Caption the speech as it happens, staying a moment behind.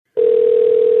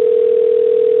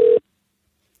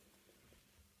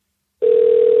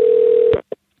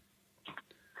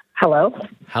Hello?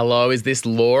 Hello, is this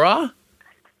Laura?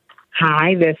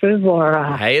 Hi, this is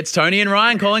Laura. Hey, it's Tony and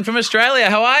Ryan calling from Australia.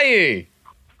 How are you?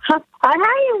 Hi,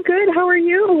 I'm good. How are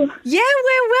you? Yeah,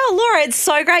 we're well. Laura, it's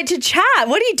so great to chat.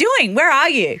 What are you doing? Where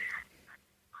are you?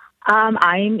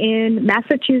 I'm in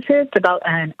Massachusetts, about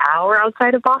an hour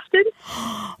outside of Boston.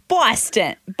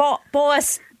 Boston.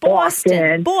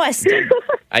 Boston. Boston.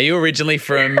 Are you originally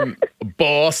from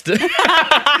Boston?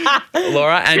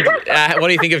 Laura, and what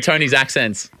do you think of Tony's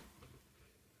accents?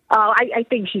 Oh, I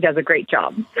think she does a great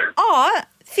job. Oh,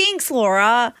 thanks,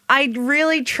 Laura. I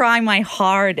really try my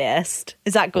hardest.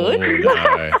 Is that good?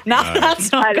 Oh, No,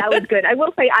 that's not good. That was good. I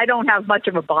will say I don't have much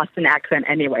of a Boston accent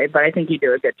anyway, but I think you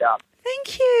do a good job.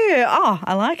 Thank you. Oh,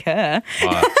 I like her.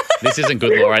 This isn't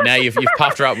good, Laura. Now you've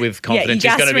puffed her up with confidence. you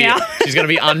gassed me up. She's going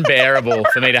to be unbearable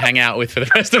for me to hang out with for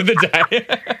the rest of the day.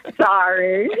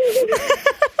 Sorry.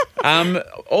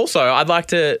 Also, I'd like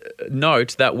to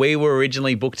note that we were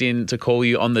originally booked in to call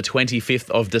you on the 25th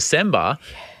of December,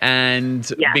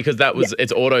 and because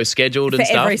it's auto scheduled and For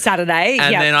stuff every Saturday.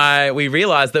 And yep. then we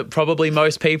realised that probably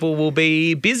most people will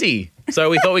be busy,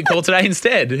 so we thought we'd call today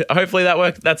instead. Hopefully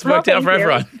that's worked out for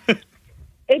everyone.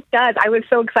 It does. I was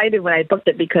so excited when I booked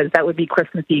it because that would be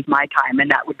Christmas Eve my time, and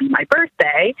that would be my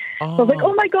birthday. So I was like,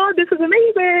 oh my God, this is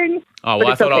amazing. Oh, well,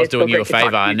 I thought I was doing you a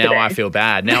favour, and now I feel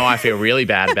bad. Now I feel really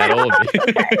bad about all of you.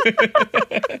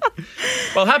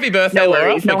 Well, happy birthday,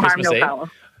 Laura, for Christmas Eve. Foul.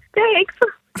 Thanks.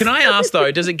 Can I ask, though,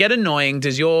 does it get annoying?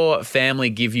 Does your family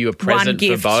give you a present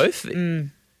for both?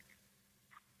 No,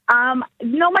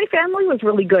 my family was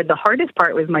really good. The hardest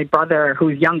part was my brother,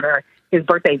 who's younger. His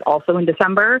birthday is also in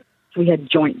December. So we had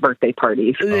joint birthday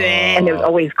parties, and it was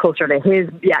always closer to his.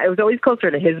 Yeah, it was always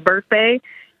closer to his birthday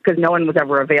because no one was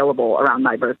ever available around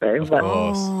my birthday.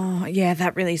 Oh, yeah,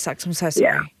 that really sucks. I'm so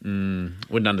sorry.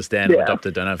 Wouldn't understand.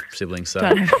 Adopted, don't have siblings, so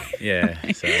yeah.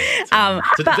 So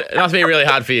it must be really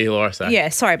hard for you, Laura. So. Yeah,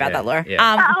 sorry about that, Laura.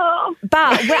 Yeah.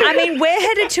 But we're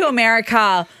headed to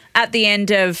America at the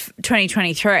end of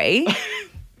 2023.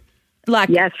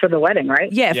 Yes, for the wedding,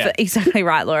 right? Yeah. Exactly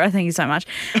right, Laura. Thank you so much.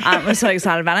 We're so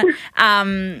excited about it.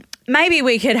 Maybe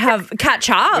we could catch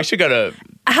up. We should go to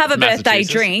have a birthday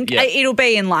drink. Yeah. It'll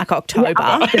be in like October.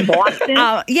 In Boston.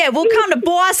 We'll come to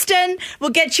Boston.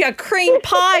 We'll get you a cream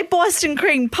pie, Boston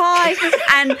cream pie,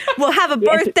 and we'll have a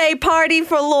birthday party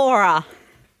for Laura.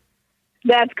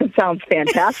 That sounds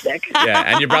fantastic. Yeah,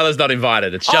 and your brother's not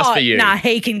invited. It's just for you. Nah,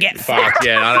 he can get fucked.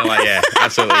 Yeah, I don't like. Yeah,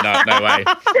 absolutely not. No way.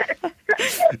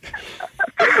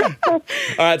 All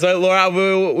right, so Laura,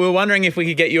 we were wondering if we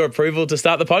could get your approval to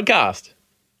start the podcast.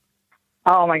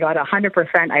 Oh my God,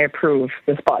 100% I approve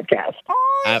this podcast.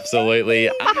 Absolutely.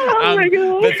 Oh my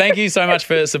God. But thank you so much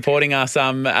for supporting us.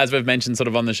 As we've mentioned sort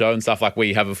of on the show and stuff, like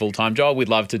we have a full-time job. We'd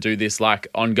love to do this like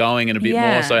ongoing and a bit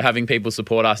more. So having people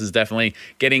support us is definitely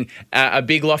getting a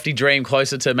big lofty dream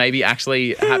closer to maybe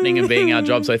actually happening and being our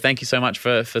job. So thank you so much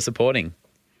for supporting.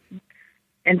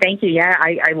 And thank you. Yeah,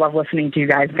 I love listening to you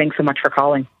guys. Thanks so much for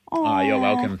calling. Oh, you're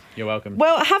welcome. You're welcome.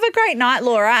 Well, have a great night,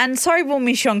 Laura, and sorry we'll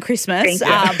miss you on Christmas. Thank you.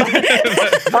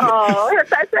 That's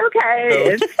okay.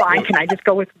 It's fine. Can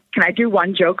I do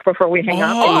one joke before we hang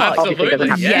up? Absolutely. It doesn't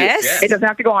have to, Yes. It doesn't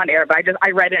have to go on air, but I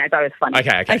read it and I thought it was funny.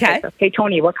 Okay. Hey,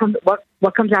 Tony, what comes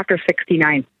after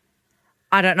 69?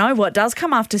 I don't know. What does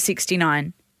come after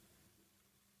 69?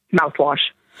 Mouthwash.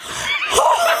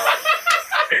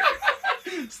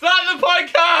 Start the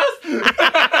podcast.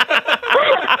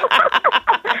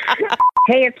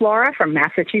 Hey, it's Laura from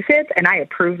Massachusetts, and I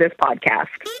approve this podcast.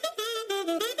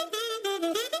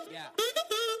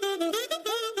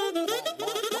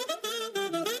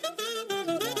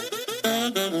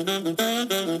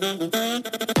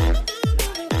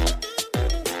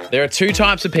 There are two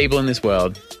types of people in this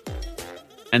world,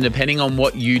 and depending on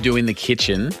what you do in the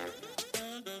kitchen,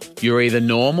 you're either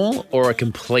normal or a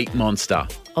complete monster.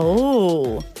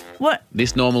 Oh. What?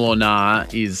 This normal or nah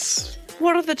is...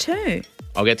 What are the two?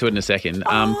 I'll get to it in a second.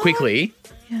 Quickly,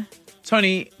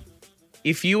 Tony,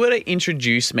 if you were to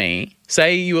introduce me,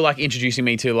 say you were like introducing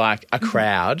me to like a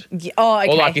crowd. Oh, okay.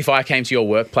 Or like if I came to your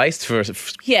workplace for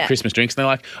Christmas drinks and they're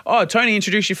like, oh, Tony,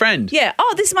 introduce your friend. Yeah.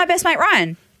 Oh, this is my best mate,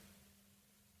 Ryan.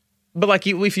 But like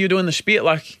if you're doing the spiel,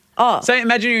 like... Say,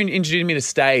 imagine you introducing me to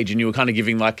stage and you were kind of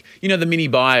giving like, the mini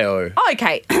bio. Oh,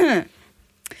 okay.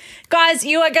 Guys,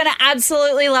 you are going to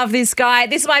absolutely love this guy.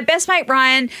 This is my best mate,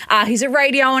 Ryan. He's a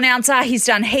radio announcer. He's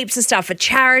done heaps of stuff for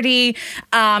charity.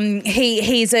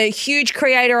 He's a huge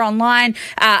creator online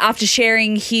after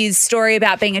sharing his story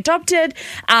about being adopted.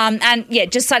 And,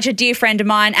 just such a dear friend of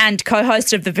mine and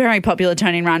co-host of the very popular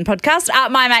Tony and Ryan podcast,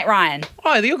 my mate, Ryan.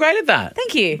 Oh, you're great at that.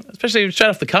 Thank you. Especially straight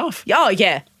off the cuff. Oh,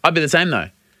 yeah. I'd be the same, though.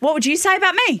 What would you say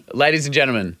about me? Ladies and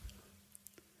gentlemen,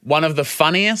 One of the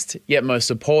funniest yet most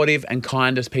supportive and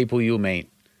kindest people you'll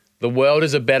meet. The world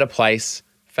is a better place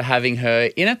for having her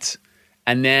in it,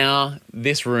 and now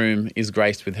this room is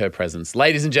graced with her presence.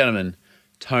 Ladies and gentlemen,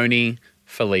 Tony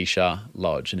Felicia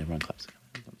Lodge. And everyone claps.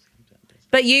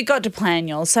 But you got to plan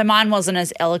yours, so mine wasn't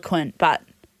as eloquent, but...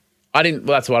 I didn't.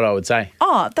 Well, that's what I would say.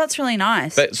 Oh, that's really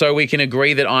nice. But so we can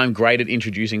agree that I'm great at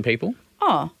introducing people?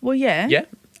 Oh, well, yeah. Yeah?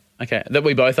 Okay. That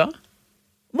we both are?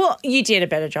 Well, you did a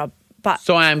better job, but...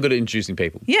 So I am good at introducing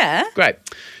people? Yeah. Great.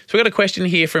 So we've got a question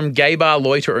here from gay bar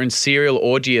loiterer and serial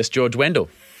orgiest George Wendell.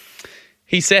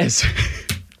 He says...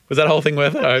 Was that whole thing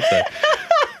worth it? I hope so.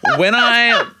 When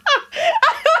I...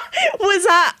 Was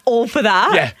that all for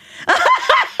that? Yeah.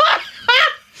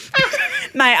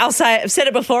 Mate, I've said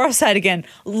it before, I'll say it again.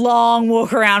 Long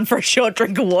walk around for a short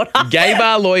drink of water. Gay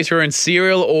bar loiterer and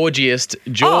serial orgiest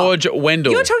George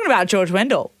Wendell. You're talking about George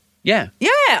Wendell. Yeah.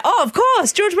 Yeah. Oh, of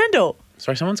course. George Wendell.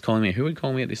 Sorry, someone's calling me. Who would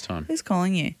call me at this time? Who's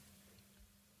calling you?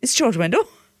 It's George Wendell.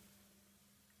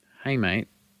 Hey, mate,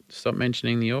 stop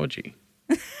mentioning the orgy.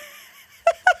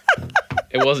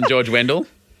 It wasn't George Wendell.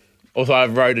 Also,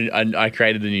 I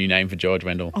created a new name for George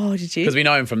Wendell. Oh, did you? Because we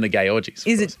know him from the gay orgies.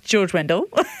 Is it George Wendell?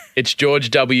 It's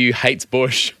George W. Hates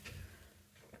Bush.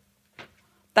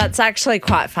 That's actually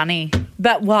quite funny.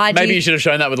 But why do Maybe you should have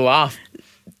shown that with a laugh.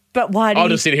 But why do I'll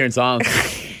you... just sit here in silence.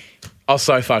 I was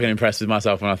so fucking impressed with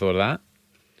myself when I thought of that.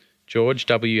 George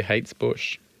W. Hates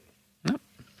Bush. Oh,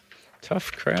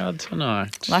 tough crowd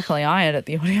tonight. Luckily, I edit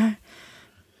the audio.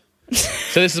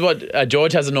 So this is what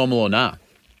George has a normal or nah.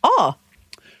 Oh.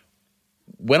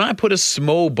 When I put a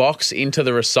small box into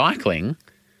the recycling,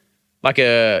 like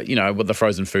where the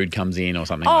frozen food comes in or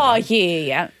something. Oh, like that,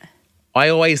 yeah. I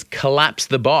always collapse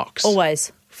the box.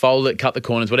 Always. Fold it, cut the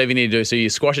corners, whatever you need to do. So you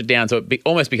squash it down so it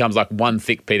almost becomes like one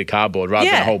thick piece of cardboard rather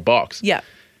than a whole box. Yeah.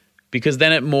 Because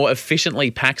then it more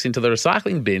efficiently packs into the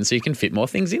recycling bin so you can fit more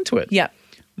things into it. Yeah.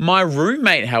 My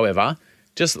roommate, however,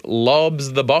 just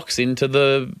lobs the box into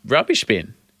the rubbish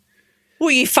bin. Were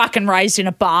you fucking raised in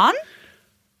a barn?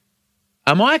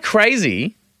 Am I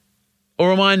crazy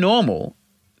or am I normal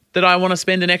that I want to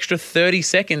spend an extra 30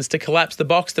 seconds to collapse the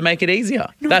box to make it easier?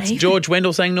 That's even. George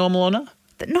Wendell saying normal or not?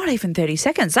 Not even 30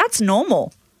 seconds. That's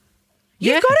normal.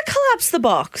 You've got to collapse the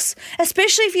box,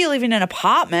 especially if you live in an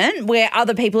apartment where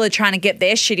other people are trying to get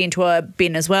their shit into a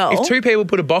bin as well. If two people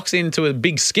put a box into a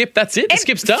big skip, that's it. The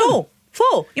skip's done.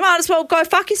 Full. You might as well go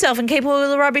fuck yourself and keep all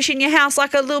the rubbish in your house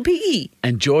like a little piggy.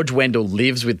 And George Wendell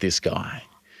lives with this guy.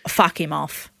 Fuck him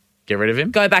off. Get rid of him?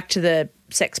 Go back to the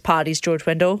sex parties, George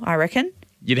Wendell, I reckon.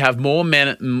 You'd have more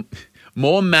manners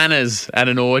at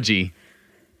an orgy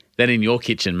than in your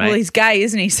kitchen, mate. Well, he's gay,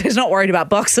 isn't he? So he's not worried about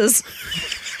boxes.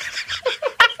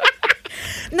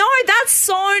 No, that's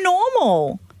so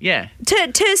normal. Yeah.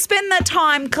 To spend the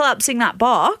time collapsing that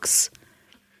box.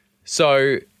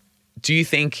 So what do you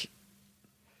think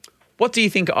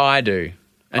I do?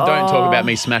 And don't talk about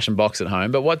me smashing box at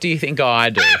home, but what do you think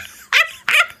I do?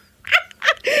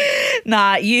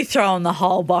 Nah, you throwing the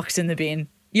whole box in the bin.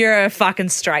 You're a fucking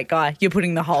straight guy. You're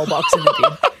putting the whole box in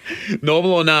the bin.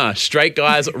 Normal or nah? Straight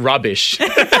guys, rubbish.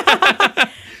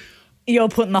 You're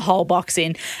putting the whole box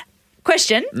in.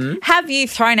 Question, have you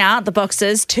thrown out the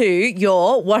boxes to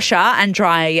your washer and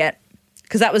dryer yet?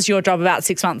 Because that was your job about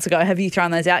 6 months ago. Have you thrown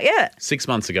those out yet? 6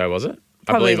 months ago, was it?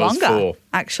 Probably I believe longer, it was 4.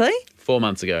 Actually. 4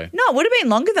 months ago. No, it would have been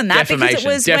longer than that because it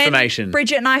was Defamation. when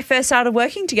Bridget and I first started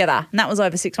working together, and that was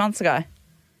over 6 months ago.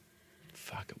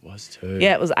 Fuck, it was too.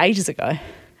 Yeah, it was ages ago.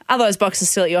 Are those boxes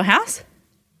still at your house?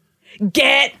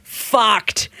 Get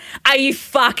fucked. Are you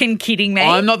fucking kidding me?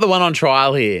 I'm not the one on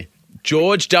trial here.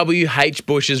 George W. H.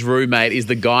 Bush's roommate is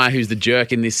the guy who's the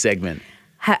jerk in this segment.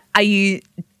 Are you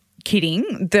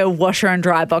kidding? The washer and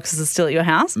dryer boxes are still at your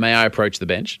house? May I approach the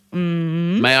bench?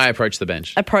 May I approach the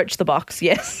bench? Approach the box,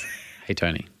 yes. Hey,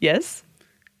 Tony. Yes?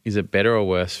 Is it better or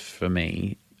worse for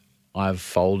me? I've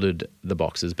folded the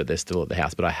boxes, but they're still at the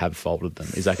house, but I have folded them.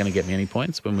 Is that going to get me any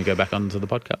points when we go back onto the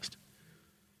podcast?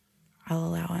 I'll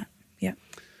allow it. Yeah.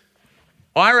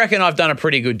 I reckon I've done a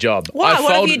pretty good job. What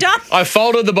have you done? I've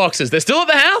folded the boxes. They're still at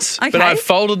the house, but I've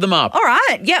folded them up. All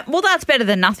right. Yeah. Well, that's better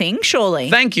than nothing, surely.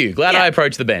 Thank you. Glad I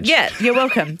approached the bench. Yeah, you're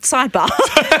welcome. Sidebar.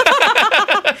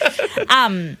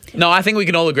 No, I think we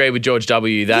can all agree with George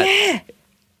W. that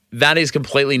that is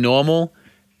completely normal.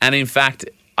 And in fact,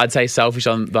 I'd say selfish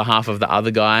on behalf of the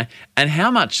other guy. And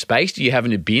how much space do you have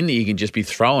in a bin that you can just be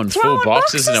throwing full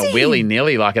boxes in a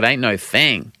willy-nilly like it ain't no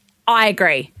thing? I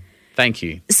agree. Thank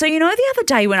you. So, the other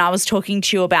day when I was talking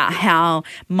to you about how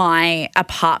my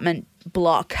apartment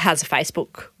block has a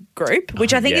Facebook group,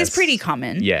 which I think is pretty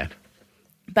common. Yeah.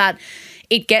 But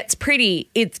it gets pretty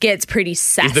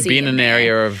sassy. Is the bin an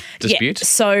area of dispute? Yeah.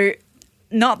 So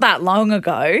not that long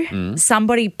ago,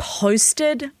 somebody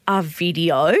posted a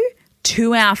video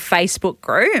to our Facebook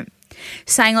group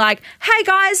saying like, hey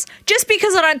guys, just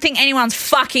because I don't think anyone's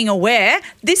fucking aware,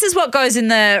 this is what goes in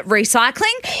the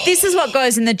recycling. This is what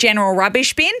goes in the general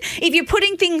rubbish bin. If you're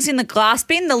putting things in the glass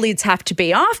bin, the lids have to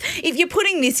be off. If you're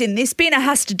putting this in this bin, it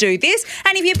has to do this.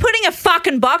 And if you're putting a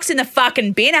fucking box in the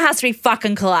fucking bin, it has to be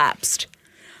fucking collapsed.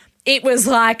 It was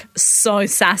like so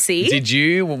sassy. Did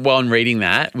you, while reading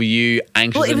that, were you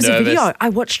anxious Well, it and was nervous? a video. I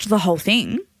watched the whole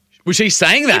thing. Was she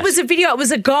saying that? It was a video. It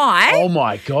was a guy. Oh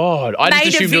my God. I just made a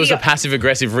assumed it was a video.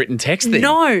 passive-aggressive written text thing.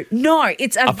 No,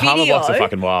 it's a video. Palmer blocks are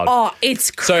fucking wild. Oh, it's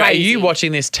crazy. So are you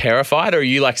watching this terrified, or are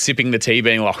you like sipping the tea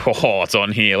being like, oh, it's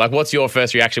on here? Like, what's your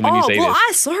first reaction when you see this?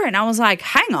 I saw it and I was like,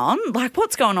 hang on, like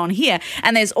what's going on here?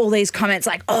 And there's all these comments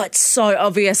like, oh, it's so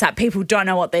obvious that people don't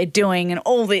know what they're doing and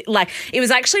all the, like, it was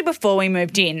actually before we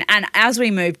moved in. And as we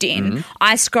moved in,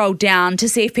 I scrolled down to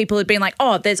see if people had been like,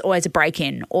 oh, there's always a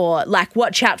break-in, or like,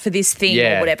 watch out for this thing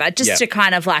or whatever, just to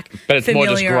kind of like But it's more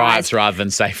just familiarise. gripes rather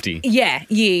than safety.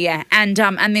 Yeah.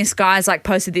 And this guy's like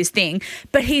posted this thing,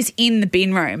 but he's in the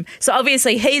bin room. So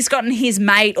obviously he's gotten his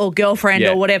mate or girlfriend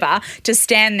or whatever to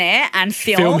stand there and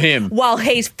film him while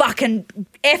he's fucking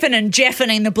effing and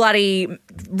jeffing in the bloody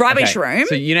rubbish room.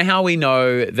 So you know how we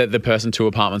know that the person 2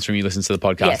 apartments from you listens to the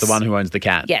podcast, Yes. the one who owns the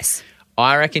cat? Yes.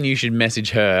 I reckon you should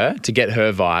message her to get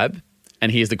her vibe. And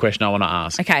here's the question I want to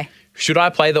ask. Okay. Should I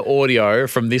play the audio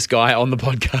from this guy on the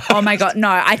podcast? Oh my God. No,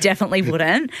 I definitely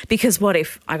wouldn't, because what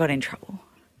if I got in trouble?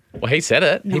 Well, he said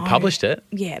it. He No. published it.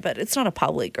 Yeah, but it's not a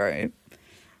public group.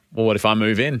 Well, what if I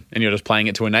move in and you're just playing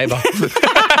it to a neighbour?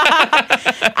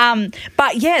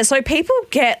 But yeah, so people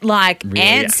get like Really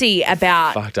antsy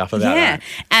about fucked up about that.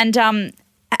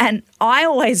 And I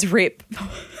always rip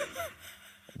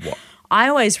What? I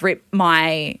always rip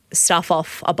my stuff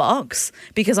off a box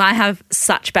because I have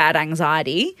such bad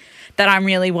anxiety that I'm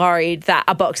really worried that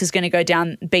a box is going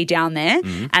to be down there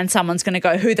and someone's going to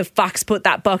go, who the fuck's put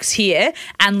that box here,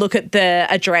 and look at the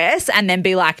address and then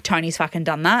be like, Tony's fucking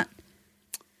done that.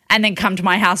 And then come to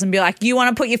my house and be like, you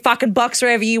want to put your fucking box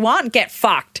wherever you want? Get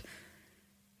fucked.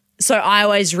 So I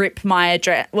always rip my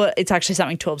address. Well, it's actually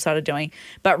something 12 started doing,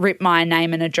 but rip my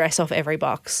name and address off every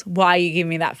box. Why are you giving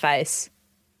me that face?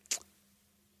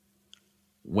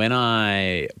 When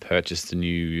I purchased a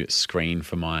new screen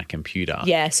for my computer.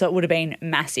 Yeah, so it would have been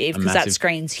massive because that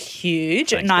screen's huge.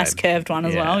 Thanks, nice babe. curved one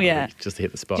as well, yeah. Just to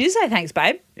hit the spot. Did you say thanks,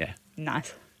 babe? Yeah.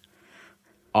 Nice.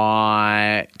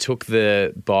 I took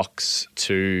the box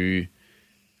to,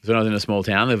 when I was in a small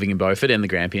town living in Beaufort and the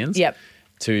Grampians. Yep.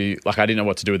 To, like, I didn't know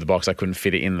what to do with the box. I couldn't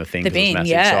fit it in the thing The 'cause it was bin, massive.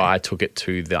 yeah. So I took it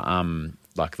to the,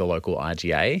 like, the local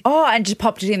IGA. Oh, and just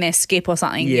popped it in their skip or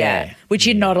something. Yeah. Which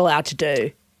you're not allowed to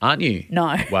do. Aren't you?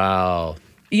 No. Wow.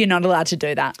 You're not allowed to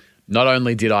do that. Not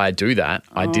only did I do that,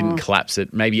 I didn't collapse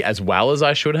it maybe as well as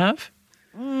I should have.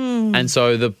 And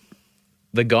so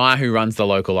the guy who runs the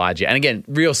local IGA, and again,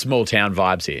 real small town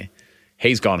vibes here,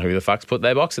 he's gone, who the fuck's put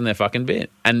their box in their fucking bin?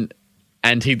 And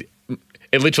it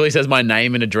literally says my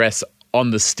name and address on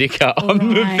the sticker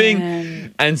on the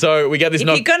thing. And so we get this If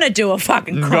you're going to do a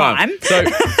fucking crime. So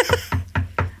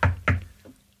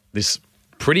this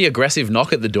pretty aggressive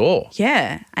knock at the door.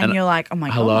 Yeah. And you're like, oh my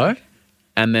God. Hello?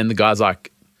 And then the guy's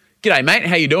like, g'day, mate.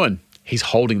 How you doing? He's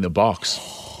holding the box.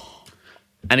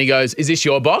 And he goes, is this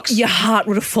your box? Your heart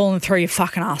would have fallen through your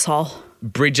fucking asshole.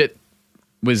 Bridget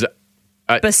was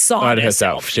Beside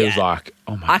herself. She was yeah. like,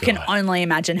 oh my God. I can only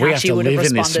imagine We how have she to would have live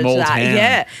in this responded to small that. town.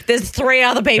 Yeah. There's 3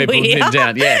 other people People here. been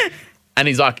down, yeah. And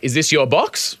he's like, is this your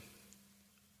box?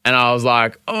 And I was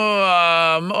like,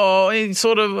 it's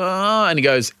sort of, and he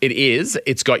goes, it is.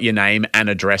 It's got your name and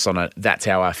address on it. That's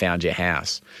how I found your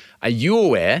house. Are you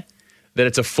aware that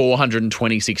it's a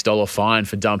 $426 fine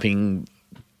for dumping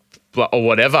or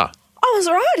whatever? I was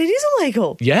right. It is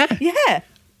illegal. Yeah. Yeah.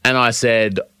 And I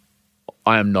said,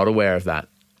 I am not aware of that.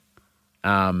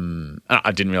 And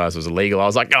I didn't realize it was illegal. I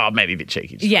was like, maybe a bit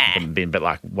cheeky. Just Yeah. put it in the bin, but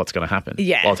like, what's going to happen?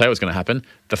 Yeah. Well, I'll tell you what's going to happen.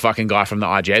 The fucking guy from the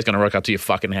IGA is going to rock up to your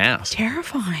fucking house.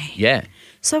 Terrifying. Yeah.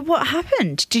 So what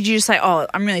happened? Did you just say, oh,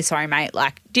 I'm really sorry, mate,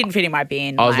 like, didn't fit in my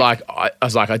bin? I was like,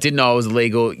 I didn't know it was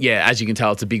illegal. Yeah, as you can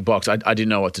tell, it's a big box. I didn't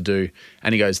know what to do.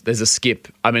 And he goes, there's a skip.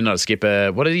 I mean, not a skip.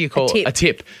 What do you call it? A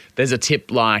tip. There's a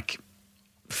tip like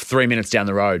 3 minutes down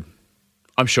the road.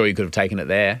 I'm sure you could have taken it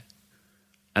there.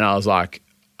 And I was like,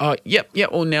 oh, yep.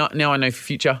 Well, now I know for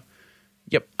future.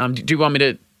 Yep. Do you want me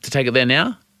to take it there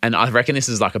now? And I reckon this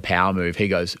is like a power move. He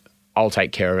goes, I'll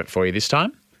take care of it for you this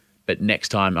time. But next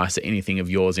time I see anything of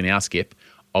yours in our skip,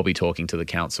 I'll be talking to the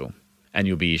council and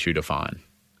you'll be issued a fine.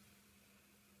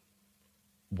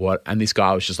 what? And this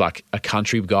guy was just like a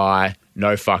country guy,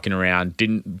 no fucking around,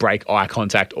 didn't break eye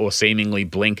contact or seemingly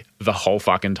blink the whole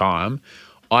fucking time.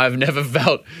 I've never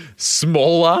felt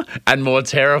smaller and more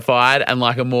terrified and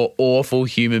like a more awful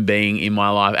human being in my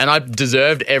life. And I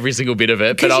deserved every single bit of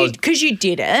it. Because you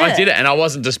did it. I did it and I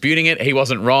wasn't disputing it. He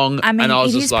wasn't wrong. I mean, and I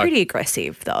was it just is like, pretty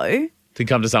aggressive though. to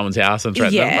come to someone's house and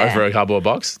threaten them over a cardboard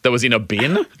box that was in a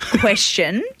bin.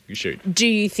 Question. You shoot. Do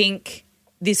you think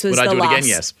this was Would I the do it last? again?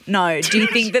 Yes. No. Do you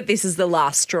think that this is the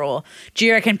last straw? Do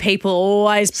you reckon people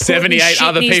always put 78 shit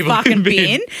other in his people fucking in bin.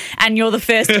 bin, and you're the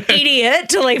first idiot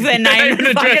to leave their name and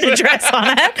fucking address on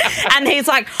it? And he's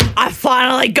like, I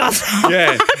finally got some.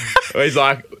 Yeah. He's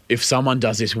like, if someone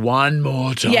does this one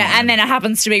more time. Yeah, and then it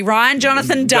happens to be Ryan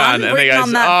Jonathan Dunn And written he goes,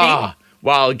 on that thing.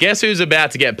 well, guess who's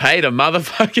about to get paid a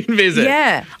motherfucking visit?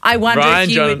 Yeah, I wonder Ryan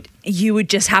if you would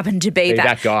just happen to be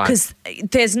that guy. because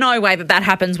there's no way that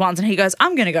happens once, and he goes,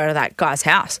 "I'm going to go to that guy's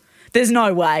house." There's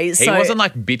no way. He wasn't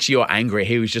like bitchy or angry.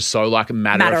 He was just so like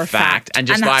matter of fact. And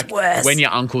just And that's like worse. when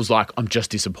your uncle's like, I'm just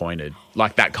disappointed.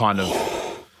 Like that kind of.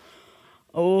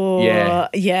 Oh, Yeah.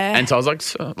 yeah. And so I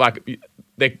was like,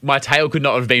 my tail could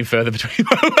not have been further between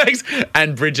my legs.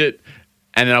 And Bridget,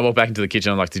 and then I walked back into the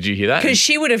kitchen. I'm like, did you hear that? Because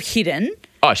she would have hidden.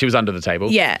 Oh, she was under the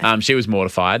table. Yeah. She was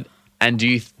mortified. And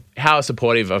how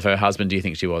supportive of her husband do you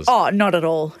think she was? Oh, not at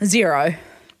all. Zero.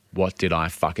 What did I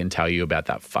fucking tell you about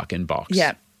that fucking box?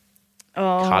 Yeah.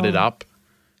 Oh. Cut it up.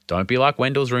 Don't be like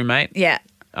Wendell's roommate. Yeah.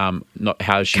 Not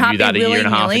how she Can't knew that be a year and a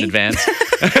half in willy-nilly. advance.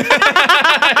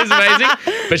 It's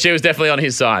amazing. But she was definitely on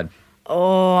his side.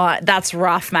 Oh, that's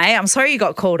rough, mate. I'm sorry you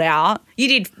got called out.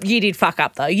 You did fuck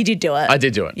up though. You did do it. I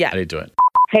did do it. Yeah. I did do it.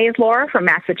 Hey, it's Laura from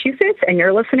Massachusetts, and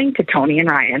you're listening to Tony and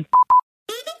Ryan.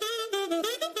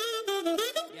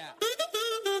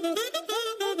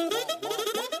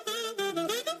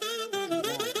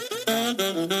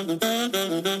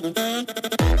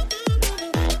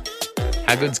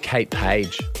 How good's Kate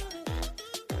Page?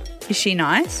 Is she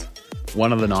nice?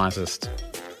 One of the nicest.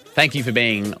 Thank you for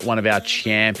being one of our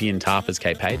champion tarpers,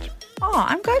 Kate Page. Oh,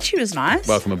 I'm glad she was nice.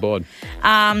 Welcome aboard.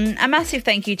 A massive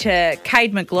thank you to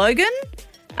Cade McLogan.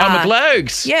 Oh,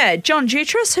 McLogues. Yeah, John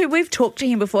Jutras, who we've talked to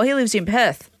him before. He lives in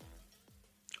Perth.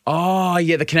 Oh,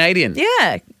 yeah, the Canadian.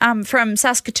 Yeah, from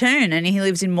Saskatoon, and he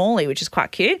lives in Morley, which is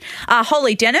quite cute.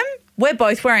 Holly Denim. We're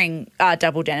both wearing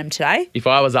double denim today. If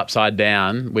I was upside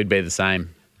down, we'd be the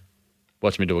same.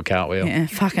 Watch me do a cartwheel. Yeah,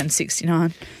 fucking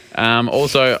 69.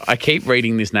 Also, I keep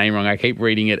reading this name wrong. I keep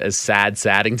reading it as Sad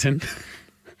Saddington.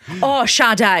 Oh,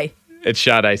 Sade. It's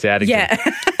Sade Saddington. Yeah.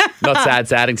 Not Sad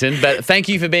Saddington. But thank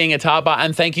you for being a tarper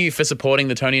and thank you for supporting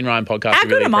the Tony and Ryan podcast. How We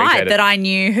really good am I appreciate it. that I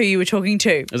knew who you were talking to?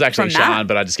 It was actually from that? Sean,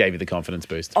 but I just gave you the confidence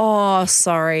boost. Oh,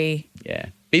 sorry. Yeah.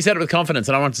 But you said it with confidence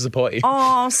and I want to support you.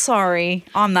 Oh, sorry.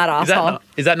 I'm that Is that, asshole.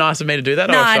 is that nice of me to do that?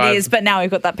 No, Or should I- it is, but now we've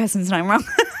got that person's name wrong.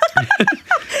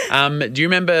 Do you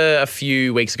remember a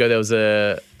few weeks ago there was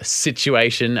a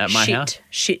situation at my house?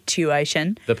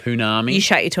 Situation. The Punami. You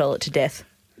shut your toilet to death.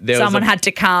 There was Someone a- had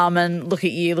to come and look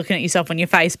at you, looking at yourself on your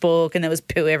Facebook, and there was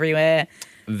poo everywhere.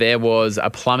 There was a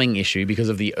plumbing issue because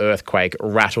of the earthquake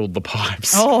rattled the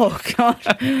pipes. Oh, God.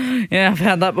 Yeah, I've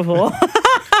had that before.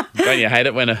 Don't you hate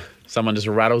it when someone just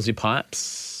rattles your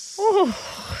pipes?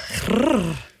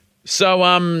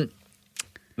 So,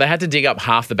 they had to dig up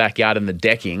half the backyard and the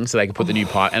decking so they could put the new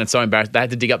pipe. And it's so embarrassing. They had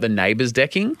to dig up the neighbour's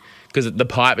decking because the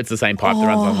pipe, it's the same pipe that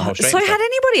runs along the whole street. So had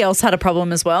anybody else had a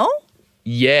problem as well?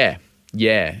 Yeah.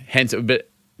 Hence, but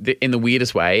in the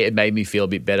weirdest way, it made me feel a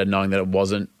bit better knowing that it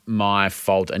wasn't my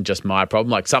fault and just my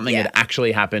problem. Like something had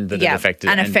actually happened that it affected.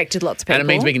 And affected lots of people. And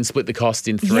it means we can split the cost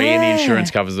in three and the insurance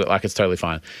covers it. Like it's totally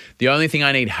fine. The only thing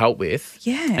I need help with,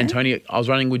 and Tony, I was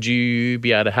wondering, would you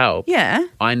be able to help? Yeah.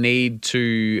 I need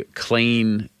to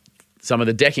clean some of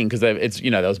the decking because it's,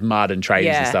 there was mud and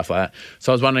tradies and stuff like that.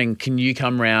 So I was wondering, can you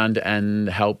come round and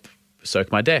help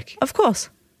soak my deck? Of course.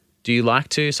 Do you like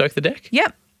to soak the deck?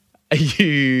 Yep.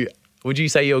 Would you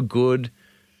say you're good,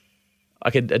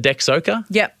 like a deck soaker?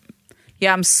 Yep.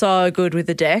 Yeah, I'm so good with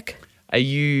the deck.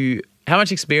 How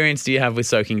much experience do you have with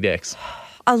soaking decks?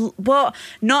 Well,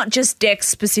 not just decks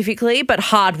specifically, but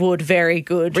hardwood, very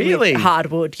good. Really? With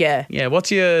hardwood, yeah. Yeah,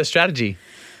 what's your strategy?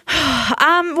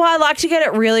 Well, I like to get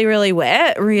it really, really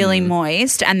wet, really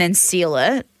moist, and then seal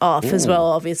it off as well,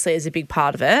 obviously, is a big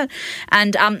part of it.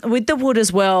 And with the wood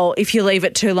as well, if you leave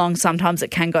it too long, sometimes it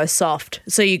can go soft.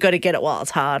 So you got to get it while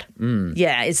it's hard.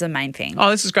 Yeah, is the main thing. Oh,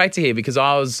 this is great to hear because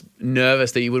I was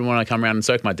nervous that you wouldn't want to come around and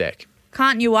soak my deck.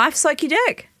 Can't your wife soak your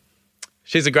deck?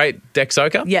 She's a great deck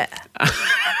soaker. Yeah.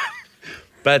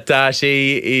 But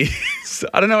she is,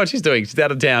 I don't know what she's doing. She's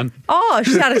out of town. Oh,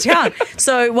 she's out of town.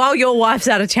 So while your wife's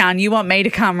out of town, you want me to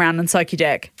come round and soak your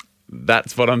deck?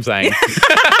 That's what I'm saying.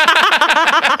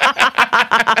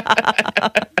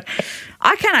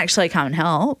 I can actually come and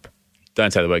help.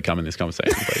 Don't say the word "come" in this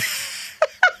conversation, please.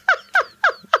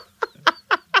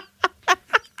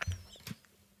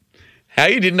 How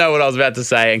you didn't know what I was about to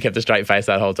say and kept a straight face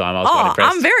that whole time? I was quite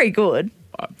impressed. I'm very good.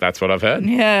 That's what I've heard.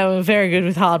 Yeah, we're very good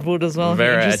with hardwood as well.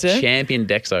 Very a champion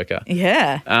deck soaker.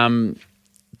 Yeah.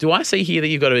 Do I see here that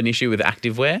you've got an issue with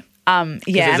activewear? Yeah.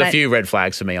 There's a few red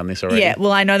flags for me on this already. Yeah,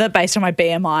 well, I know that based on my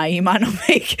BMI, you might not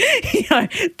make,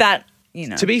 that.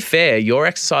 To be fair, you're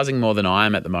exercising more than I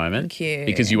am at the moment. Thank you.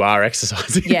 Because you are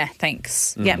exercising. Yeah,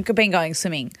 thanks. Yeah, I've been going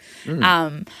swimming.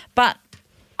 But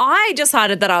I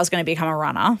decided that I was going to become a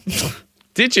runner.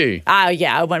 Did you?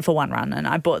 Yeah, I went for one run and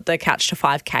I bought the Couch to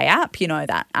 5K app. You know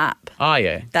that app? Oh,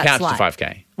 yeah. That's Couch like, to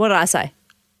 5K. What did I say?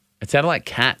 It sounded like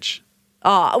catch.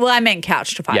 Oh, well, I meant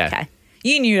Couch to 5K. Yeah.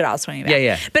 You knew what I was talking about.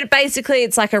 Yeah. But basically,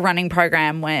 it's like a running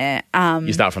program where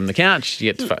you start from the couch.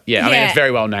 You get to I mean, it's very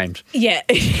well named. Yeah.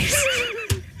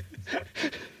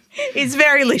 It's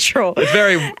very literal. It's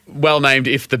very well named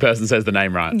if the person says the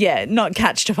name right. Yeah, not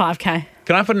Catch to 5K.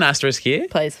 Can I put an asterisk here?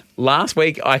 Please. Last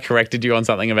week, I corrected you on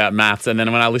something about maths, and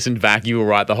then when I listened back, you were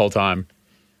right the whole time.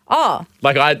 Oh.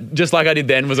 Like I did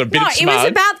then was a bit smug. No, it was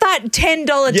about that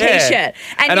 $10 T-shirt.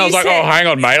 And I was like, oh, hang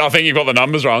on, mate. I think you've got the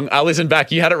numbers wrong. I listened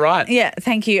back. You had it right. Yeah,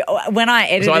 thank you. When I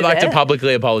edited it. So I'd like to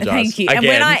publicly apologise. Thank you. Again. And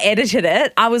when I edited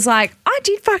it, I was like, I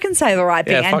did fucking say the right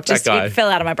thing. Yeah, and just it fell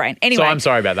out of my brain. Anyway. So I'm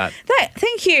sorry about that.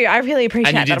 Thank you. I really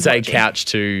appreciate that. And you did say couch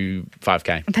to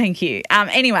 5K. Thank you.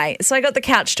 Anyway, so I got the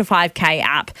Couch to 5K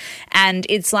app, and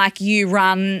it's like you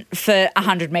run for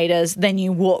 100 metres, then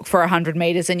you walk for 100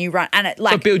 metres, and you run. And it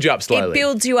like so it builds you up slowly. It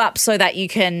builds you up so that you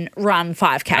can run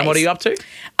 5Ks. And what are you up to?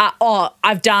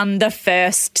 I've done the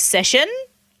first session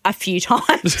a few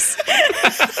times.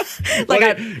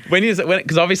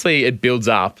 Because obviously it builds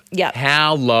up. Yep.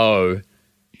 How low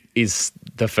is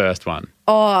the first one?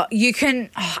 You can,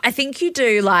 I think you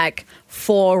do like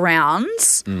 4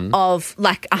 rounds of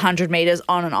like 100 metres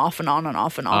on and off and on and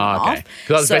off and on and off. Because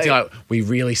I was expecting like, we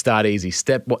really start easy.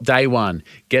 Day 1,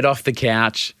 get off the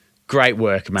couch. Great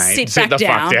work, mate. Sit the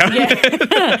fuck down.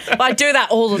 Yeah. I do that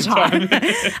all the time.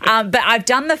 But I've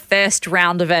done the first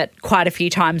round of it quite a few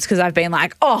times because I've been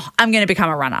like, I'm going to become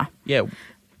a runner. Yeah.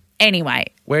 Anyway.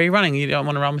 Where are you running? You don't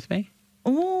want to run with me?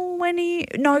 Oh,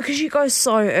 no, because you go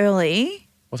so early.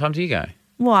 What time do you go?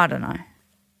 Well, I don't know.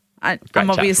 I'm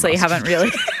obviously haven't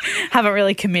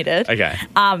really committed. Okay.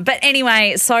 But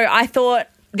anyway, so I thought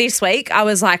this week I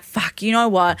was like, fuck, you know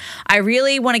what? I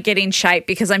really want to get in shape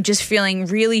because I'm just feeling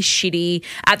really shitty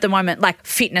at the moment, like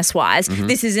fitness wise.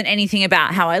 This isn't anything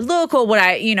about how I look or what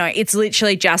it's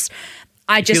literally just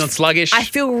feeling sluggish? I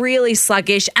feel really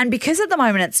sluggish. And because at the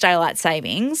moment it's daylight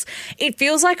savings, it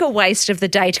feels like a waste of the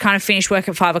day to kind of finish work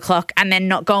at 5 o'clock and then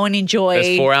not go and enjoy.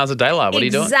 There's 4 hours of daylight. What are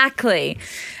you doing? Exactly.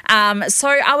 So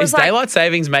I was like, daylight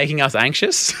savings making us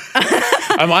anxious?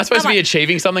 Am I supposed to be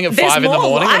achieving something at 5 in the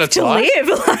morning when it's live?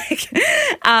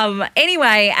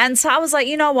 Anyway, and so I was like,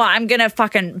 you know what? I'm going to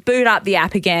fucking boot up the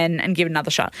app again and give it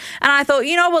another shot. And I thought,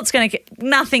 you know what's going to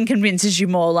nothing convinces you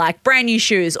more like brand new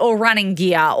shoes or running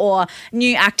gear or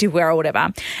new activewear or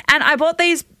whatever. And I bought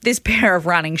this pair of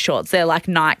running shorts. They're like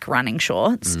Nike running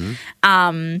shorts.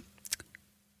 And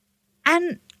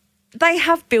they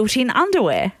have built-in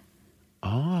underwear.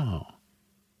 Oh.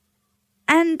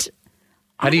 And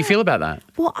how do you feel about that?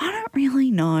 Well, I don't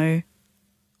really know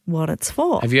what it's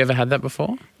for. Have you ever had that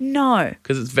before? No.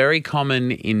 Because it's very common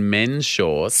in men's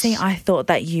shorts. See, I thought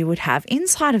that you would have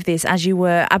insight of this as you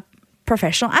were a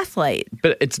professional athlete.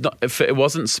 But it's not. It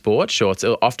wasn't sports shorts.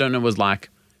 Often it was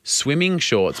like swimming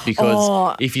shorts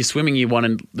because if you're swimming, you want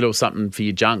a little something for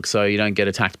your junk so you don't get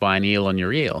attacked by an eel on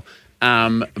your eel.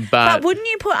 But wouldn't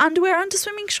you put underwear under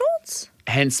swimming shorts?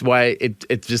 Hence why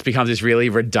it just becomes this really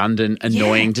redundant,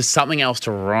 annoying, just something else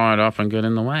to ride up and get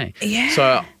in the way. Yeah.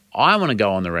 So I want to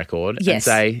go on the record and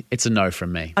say it's a no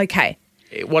from me. Okay.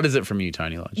 What is it from you,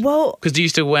 Tony Lodge? Well, because do you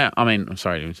still wear? I mean, I'm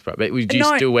sorry, but do you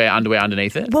still wear underwear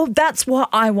underneath it? Well, that's what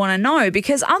I want to know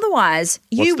because otherwise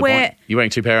you wear. You're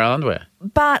wearing 2 pairs of underwear.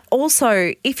 But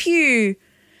also, if you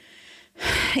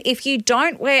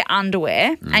don't wear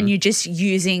underwear and you're just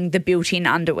using the built-in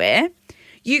underwear,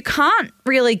 you can't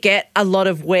really get a lot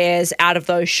of wears out of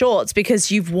those shorts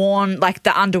because you've worn like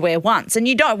the underwear once and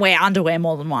you don't wear underwear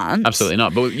more than once. Absolutely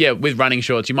not. But yeah, with running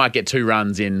shorts, you might get 2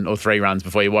 runs in or 3 runs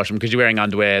before you wash them because you're wearing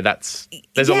underwear. There's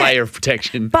a layer of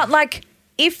protection. But like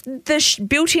if the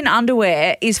built-in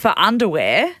underwear is for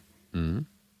underwear,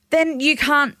 then you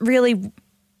can't really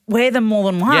wear them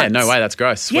more than once. Yeah, no way. That's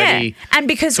gross. Sweaty, and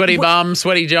because sweaty bum,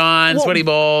 sweaty giant, sweaty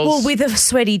balls. Well, with a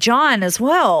sweaty giant as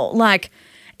well. Like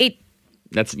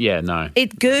No.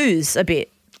 It goos a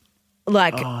bit.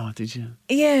 Like, Oh, did you?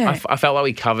 yeah. I felt like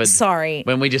we covered. Sorry.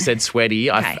 When we just said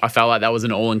sweaty, Okay. I felt like that was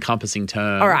an all-encompassing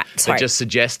term. All right, sorry. That just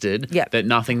suggested Yep. that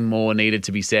nothing more needed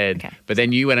to be said. Okay. But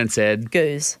then you went and said,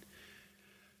 Goos.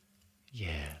 yeah.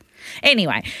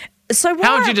 Anyway, so what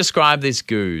How would you describe this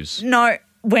goose? No,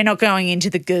 we're not going into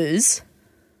the goose.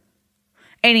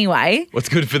 Anyway, What's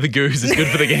good for the goose is good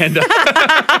for the gander.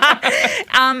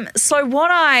 so what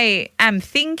I am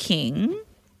thinking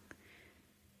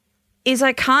is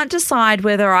I can't decide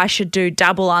whether I should do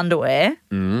double underwear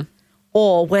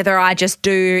or whether I just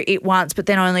do it once but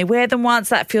then only wear them once.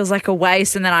 That feels like a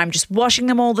waste and then I'm just washing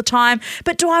them all the time.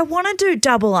 But do I want to do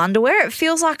double underwear? It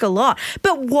feels like a lot.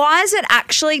 But why is it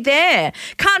actually there?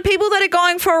 Can't people that are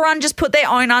going for a run just put their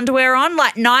own underwear on?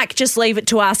 Like Nike, just leave it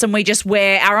to us and we just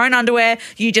wear our own underwear.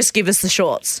 You just give us the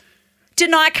shorts. Do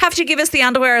Nike have to give us the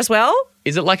underwear as well?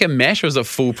 Is it like a mesh or is it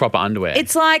full proper underwear?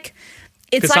 It's like...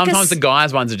 It's Because like sometimes the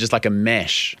guys' ones are just like a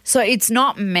mesh. So it's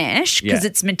not mesh because Yeah.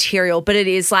 it's material, but it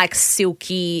is like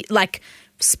silky, like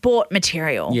sport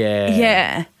material. Yeah.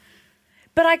 Yeah.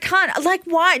 But I can't, like,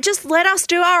 why? Just let us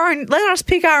do our own, let us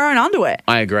pick our own underwear.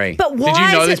 I agree. But why Did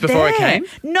you know is this it before it there? came?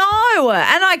 No.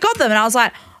 And I got them and I was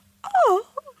like, oh,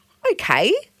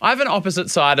 okay. I have an opposite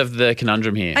side of the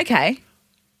conundrum here. Okay.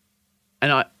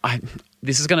 And I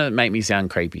this is going to make me sound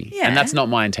creepy. Yeah. And that's not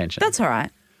my intention. That's all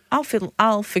right.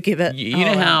 I'll forgive it. You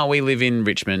know how we live in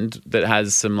Richmond that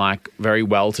has some like very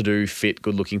well-to-do, fit,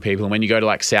 good-looking people. And when you go to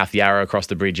like South Yarra across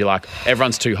the bridge, you're like,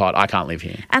 everyone's too hot. I can't live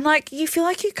here. And like you feel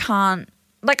like you can't.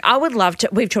 Like I would love to.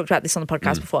 We've talked about this on the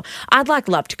podcast before. I'd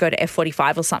love to go to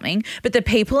F45 or something, but the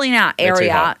people in our They're too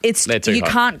area, hot. it's They're too you hot.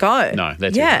 can't go. No,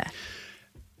 they're too yeah. hot.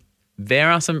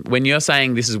 There are some, when you're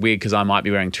saying this is weird because I might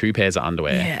be wearing 2 pairs of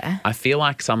underwear, Yeah. I feel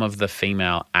like some of the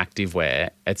female activewear,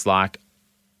 it's like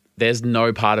there's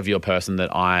no part of your person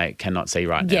that I cannot see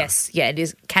right now. Yes, yeah, it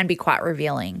is. Can be quite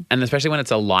revealing. And especially when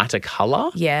it's a lighter colour.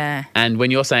 Yeah, And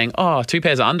when you're saying, 2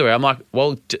 pairs of underwear, I'm like,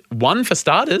 well, one for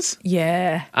starters.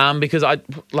 yeah. Because I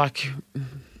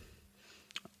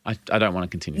don't want to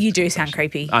continue. You this do conversation. sound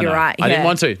creepy. I You're know. right. I didn't yeah.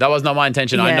 want to. That was not my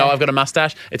intention. I Yeah. know I've got a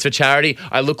mustache. It's for charity.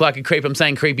 I look like a creep. I'm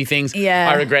saying creepy things. Yeah.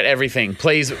 I regret everything.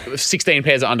 Please, 16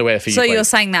 pairs of underwear for you. So please. you're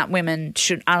saying that women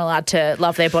aren't allowed to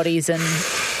love their bodies and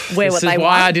wear what This they is why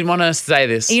want? I didn't want to say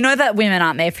this. You know that women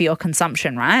aren't there for your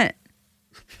consumption, right?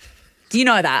 You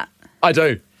know that, I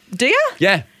do. do you?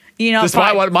 Yeah. You know,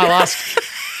 Despite what my last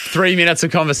 3 minutes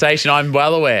of conversation, I'm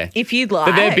well aware. if you'd like,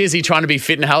 But they're busy trying to be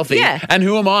fit and healthy. Yeah. And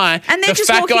who am I? And they're the just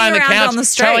fat walking guy on the around couch on the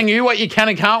street. telling you what you can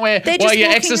and can't wear They're while just you're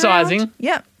walking exercising. around.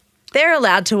 Yep. They're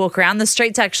allowed to walk around. The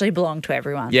streets actually belong to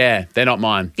everyone. Yeah, they're not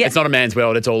mine. Yeah. It's not a man's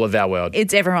world. It's all of our world.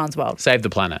 It's everyone's world. Save the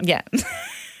planet. Yeah.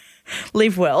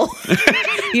 Live well.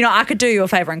 You know, I could do you a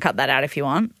favour and cut that out if you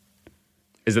want.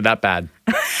 Is it that bad?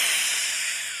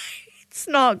 It's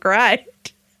not great.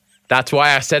 That's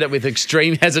why I said it with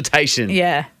extreme hesitation.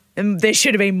 Yeah. There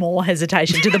should have been more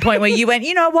hesitation to the point where you went,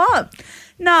 you know what?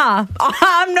 Nah,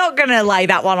 I'm not going to lay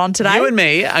that one on today. You and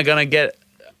me are going to get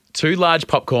 2 large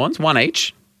popcorns, 1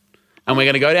 each, and we're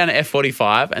going to go down to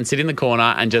F45 and sit in the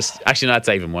corner and just... Actually, no, that's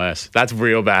even worse. That's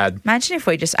real bad. Imagine if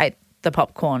we just ate the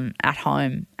popcorn at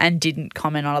home and didn't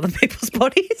comment on other people's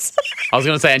bodies. I was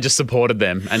going to say and just supported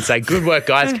them and say, good work,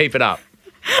 guys, keep it up.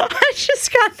 I just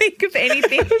can't think of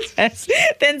anything else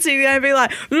than sitting there and be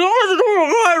like,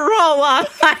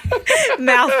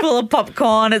 mouthful of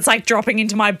popcorn. It's like dropping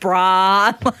into my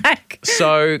bra. Like,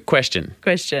 So, question.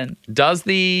 Does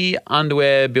the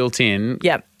underwear built in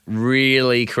Yep.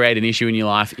 really create an issue in your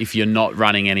life if you're not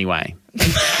running anyway?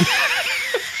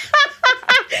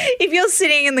 If you're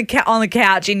sitting on the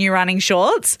couch in your running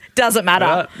shorts, doesn't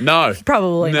matter. No.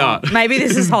 Probably No. not. Maybe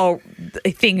this whole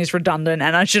thing is redundant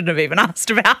and I shouldn't have even asked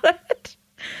about it.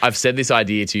 I've said this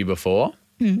idea to you before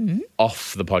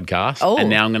off the podcast, Oh. and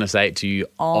now I'm going to say it to you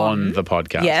on the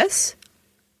podcast. Yes.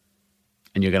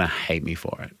 And you're going to hate me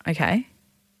for it. Okay.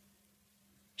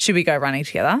 Should we go running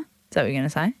together? Is that what you're going to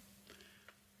say?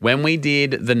 When we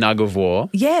did the Nug of War,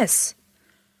 Yes.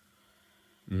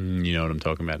 you know what I'm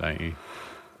talking about, don't you?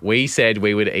 We said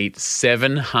we would eat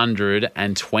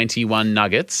 721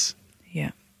 nuggets.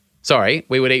 Yeah. Sorry,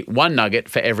 we would eat 1 nugget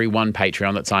for every 1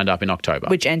 Patreon that signed up in October.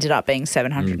 Which ended up being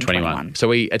 721. So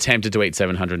we attempted to eat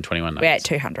 721 We nuggets. ate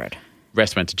 200.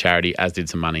 Rest went to charity, as did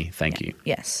some money. Thank you.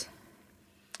 Yes.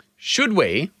 Should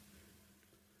we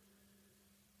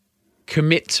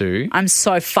commit to, I'm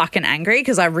so fucking angry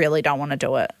because I really don't want to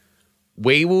do it.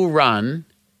 we will run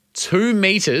 2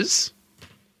 meters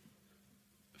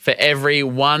for every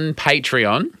 1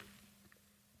 Patreon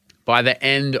by the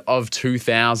end of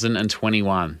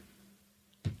 2021.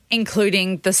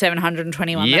 Including the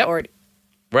 721 Yep. that already...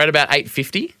 We're at about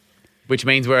 850, which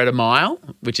means we're at a mile,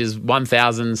 which is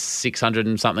 1,600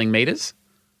 and something meters.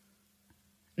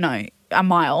 No, a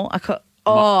mile. A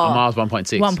mile's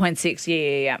 1.6.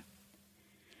 1.6, yeah.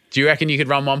 Do you reckon you could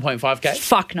run 1.5K?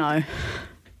 Fuck no.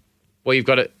 Well, you've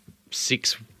got it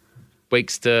 6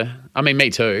 weeks to... I mean, me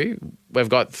too. We've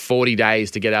got 40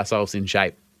 days to get ourselves in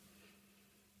shape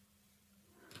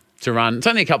to run. It's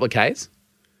only a couple of Ks.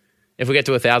 If we get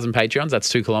to 1,000 Patreons, that's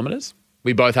 2 kilometres.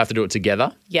 We both have to do it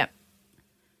together. Yep.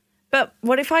 But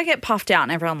what if I get puffed out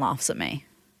and everyone laughs at me?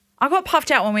 I got puffed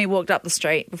out when we walked up the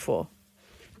street before.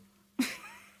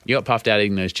 You got puffed out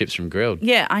eating those chips from Grilled.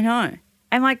 Yeah, I know.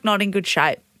 I'm like not in good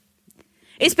shape.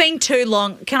 It's been too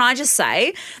long. Can I just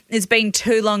say, it's been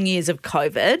 2 long years of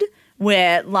COVID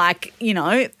where, like, you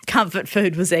know, comfort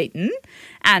food was eaten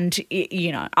and,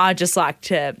 you know, I just like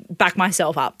to back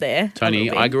myself up there.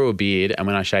 Tony, I grew a beard and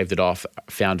when I shaved it off,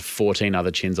 found 14 other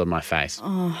chins on my face.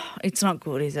 Oh, it's not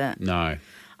good, is it? No.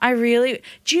 Do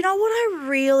you know what I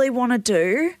really want to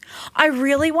do? I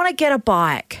really want to get a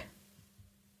bike.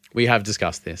 We have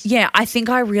discussed this. Yeah, I think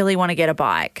I really want to get a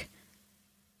bike.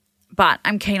 But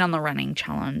I'm keen on the running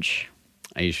challenge.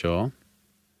 Are you sure?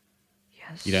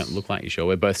 Yes. You don't look like you're sure.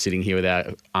 We're both sitting here with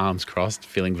our arms crossed,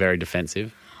 feeling very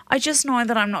defensive. I just know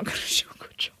that I'm not going to do a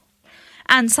good job.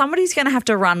 And somebody's going to have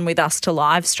to run with us to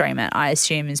live stream it, I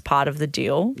assume, is part of the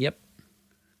deal. Yep.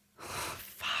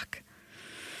 Fuck.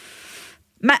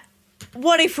 Matt,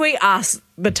 what if we ask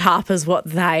the Tarpers what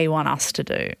they want us to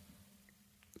do?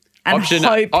 And option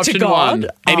to God,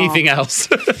 1, anything else.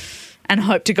 And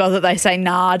hope to God that they say,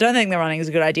 nah, I don't think the running is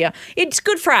a good idea. It's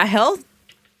good for our health.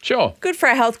 Sure. Good for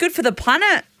our health. Good for the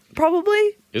planet,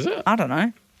 probably. Is it? I don't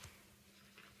know.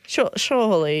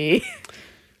 Surely.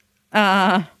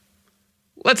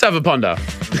 Let's have a ponder.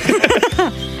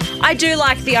 I do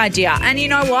like the idea. And you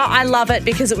know what? I love it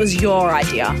because it was your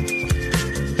idea.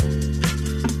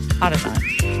 I don't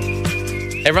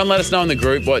know. Everyone let us know in the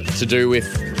group what to do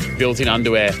with built-in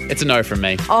underwear. It's a no from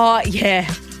me. Oh, yeah.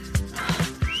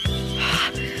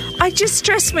 It just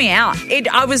stressed me out.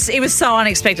 It was so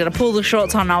unexpected. I pulled the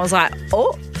shorts on and I was like,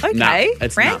 oh, okay, no,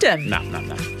 it's random. No.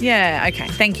 Yeah, okay,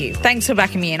 thank you. Thanks for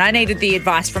backing me in. I needed the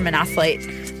advice from an athlete,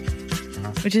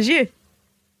 which is you.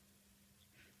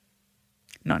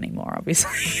 Not anymore,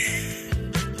 obviously.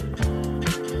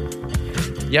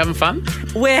 You having fun?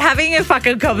 We're having a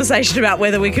fucking conversation about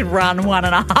whether we could run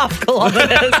 1.5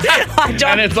 kilometres.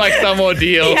 And it's like some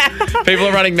ordeal. Yeah. People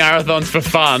are running marathons for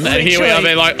fun. And here we are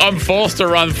being like, I'm forced to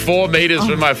run 4 meters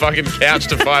from my fucking couch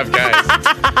to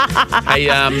 5Ks. Hey,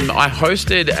 I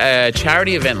hosted a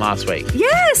charity event last week.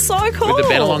 Yeah, so cool. With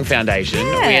the Bennelong Foundation.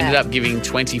 Yeah. We ended up giving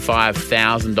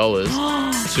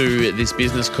 $25,000 to this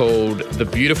business called The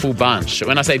Beautiful Bunch.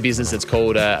 When I say business, it's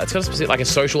called, it's got a specific, like a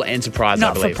social enterprise,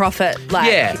 I believe. Not for profit. Like,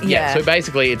 Yeah. So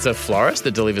basically, it's a florist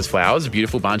that delivers flowers, a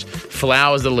beautiful bunch.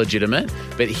 Flowers are legitimate,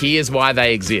 but here's why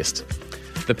they exist.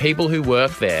 The people who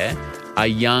work there are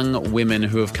young women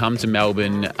who have come to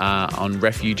Melbourne on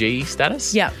refugee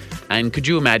status. Yeah. And could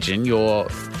you imagine you're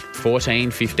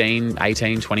 14, 15,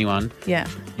 18, 21. Yeah.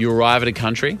 You arrive at a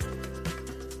country,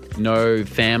 no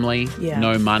family,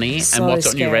 no money, So and what's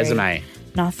on your scary. resume?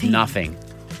 Nothing.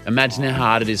 Imagine how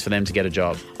hard it is for them to get a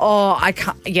job. Oh, I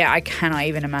can't. Yeah, I cannot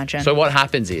even imagine. So what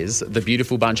happens is the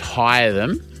Beautiful Bunch hire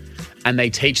them and they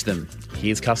teach them.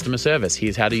 Here's customer service.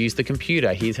 Here's how to use the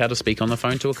computer. Here's how to speak on the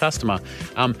phone to a customer.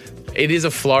 It is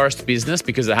a florist business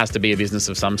because it has to be a business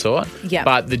of some sort. Yeah.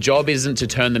 But the job isn't to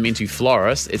turn them into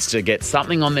florists. It's to get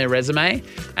something on their resume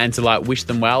and to like wish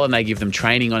them well. And they give them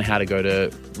training on how to go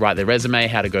to write their resume,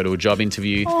 how to go to a job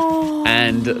interview. Oh.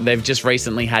 And they've just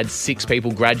recently had 6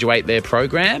 people graduate their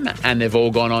program and they've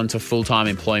all gone on to full-time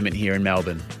employment here in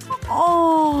Melbourne.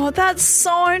 Oh, that's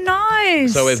so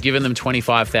nice. So we've given them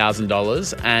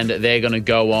 $25,000 and they're going to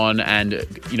go on and,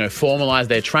 you know, formalise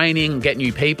their training, get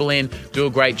new people in, do a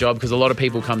great job because a lot of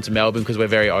people come to Melbourne because we're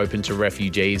very open to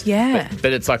refugees. Yeah.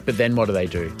 But it's like, but then what do they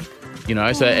do? You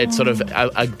know, so it's sort of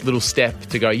a little step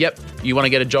to go, yep, you want to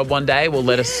get a job one day? Well,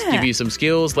 let us give you some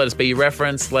skills. Let us be your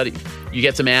reference. You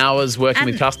get some hours working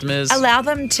with customers. Allow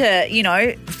them to, you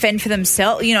know, fend for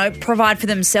themselves, you know, provide for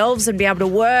themselves and be able to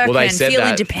work and feel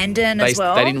independent as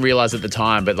well. They didn't realise at the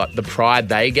time, but like the pride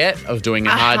they get of doing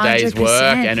a hard day's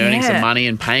work and earning some money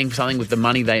and paying for something with the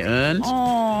money they earned.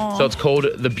 Oh. So it's called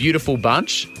The Beautiful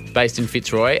Bunch, based in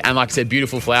Fitzroy. And like I said,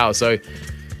 beautiful flowers. So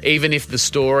even if the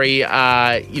story,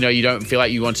 you don't feel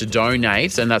like you want to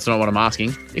donate, and that's not what I'm asking.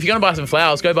 If you're going to buy some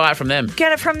flowers, go buy it from them.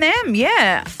 Get it from them,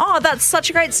 yeah. Oh, that's such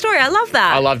a great story. I love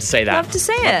that. I love to see that. Love to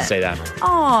see it. Love to see that.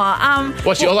 Oh,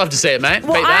 What's your love to see it, mate?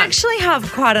 Well, Beat I that. actually have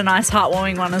quite a nice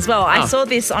heartwarming one as well. I saw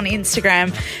this on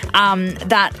Instagram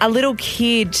that a little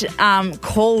kid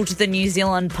called the New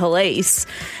Zealand police.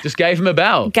 Just gave him a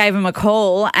bell. Gave him a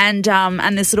call, and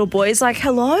this little boy's like,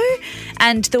 hello?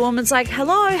 And the woman's like,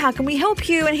 hello, how can we help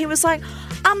you? And he was like,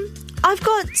 I've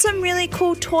got some really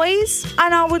cool toys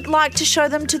and I would like to show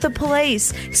them to the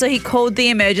police. So he called the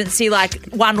emergency, like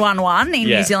 111 in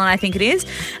New Zealand, I think it is.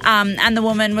 And the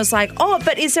woman was like, oh,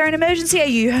 but is there an emergency? Are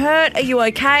you hurt? Are you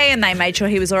okay? And they made sure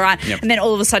he was all right. Yep. And then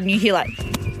all of a sudden you hear like...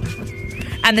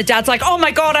 And the dad's like, oh, my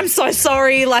God, I'm so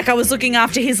sorry. Like, I was looking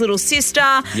after his little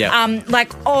sister. Yep.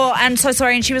 I'm so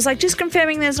sorry. And she was like, just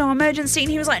confirming there's no emergency.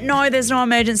 And he was like, no, there's no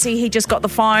emergency. He just got the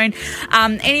phone.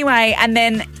 Anyway, and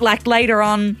then, like, later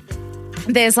on,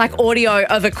 there's like audio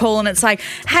of a call and it's like,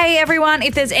 hey, everyone,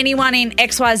 if there's anyone in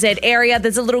XYZ area,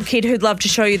 there's a little kid who'd love to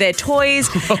show you their toys.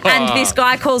 And this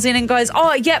guy calls in and goes,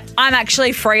 oh, yep, I'm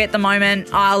actually free at the moment.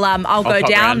 I'll go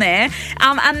down there.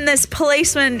 And this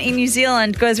policeman in New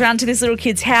Zealand goes around to this little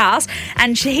kid's house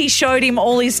and he showed him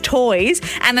all his toys.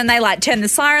 And then they like turned the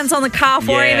sirens on the car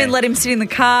for him and let him sit in the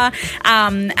car.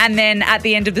 And then at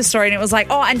the end of the story, and it was like,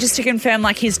 oh, and just to confirm,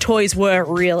 like his toys were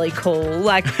really cool.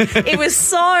 Like it was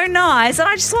so nice. And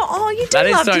I just thought, oh, you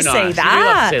do love to see that. You do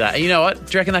love to see that. And you know what?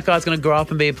 Do you reckon that guy's going to grow up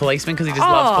and be a policeman because he just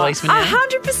loves policemen now?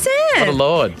 100%. What a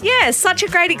lord. Yeah, such a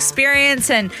great experience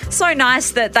and so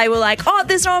nice that they were like, oh,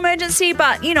 there's no emergency,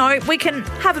 but, you know, we can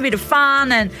have a bit of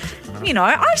fun and, you know,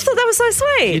 I just thought that was so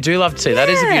sweet. You do love to see. That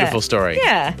is a beautiful story.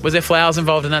 Yeah. Was there flowers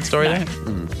involved in that story No.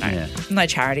 though? No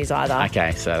charities either.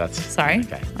 Okay, so that's... Sorry,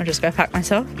 Okay. I'll just go pack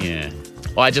myself. Yeah.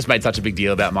 Well, I just made such a big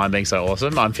deal about mine being so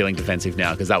awesome. I'm feeling defensive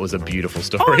now because that was a beautiful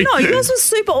story. Oh, no, yours was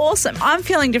super awesome. I'm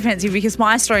feeling defensive because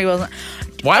my story wasn't...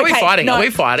 Why are we fighting? No, Are we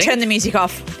fighting? Turn the music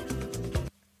off.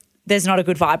 There's not a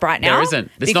good vibe right now. There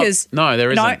isn't. There isn't. No,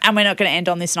 and we're not going to end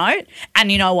on this note.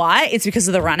 And you know why? It's because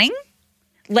of the running.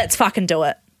 Let's fucking do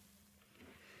it.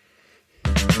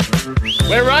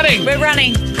 We're running. We're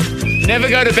running. Never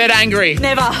go to bed angry.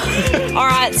 Never. All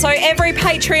right, so every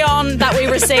Patreon that we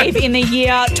receive in the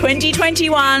year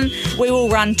 2021, we will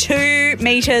run 2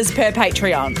 meters per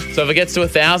Patreon. So if it gets to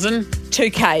 1,000?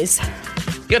 2Ks.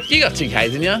 You got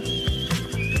 2Ks in you.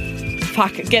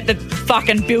 Fuck, get the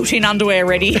fucking built-in underwear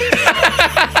ready.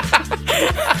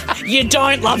 You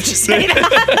don't love to see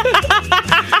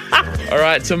that. All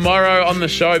right, tomorrow on the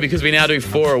show, because we now do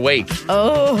 4 a week.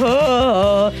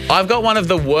 Oh. I've got one of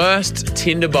the worst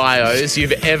Tinder bios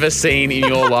you've ever seen in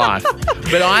your life.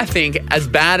 But I think, as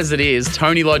bad as it is,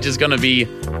 Tony Lodge is going to be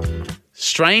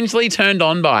strangely turned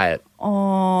on by it.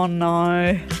 Oh,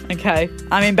 no. Okay.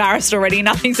 I'm embarrassed already.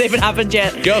 Nothing's even happened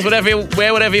yet. Girls,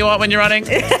 wear whatever you want when you're running.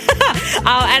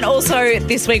 And also,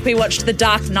 this week we watched The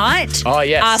Dark Knight. Oh,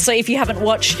 yes. So if you haven't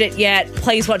watched it yet,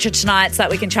 please watch it tonight so that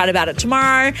we can chat about it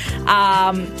tomorrow.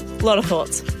 A lot of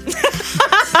thoughts.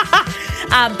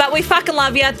 But we fucking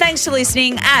love you. Thanks for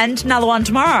listening, and another one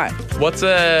tomorrow. What's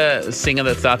a singer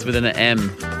that starts with an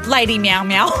M? Lady Meow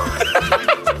Meow.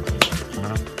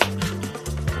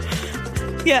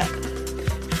 Yeah.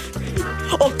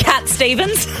 Or Cat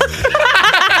Stevens.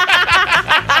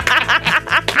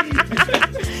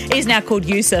 He's now called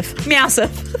Yusuf. Meowsuf.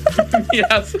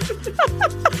 Yes.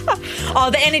 Oh,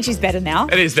 the energy's better now.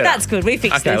 It is better. That's good. We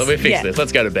fixed this. Okay, we fixed this.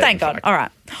 Let's go to bed. Thank God. All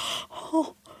right.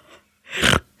 Oh.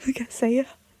 Okay, see ya.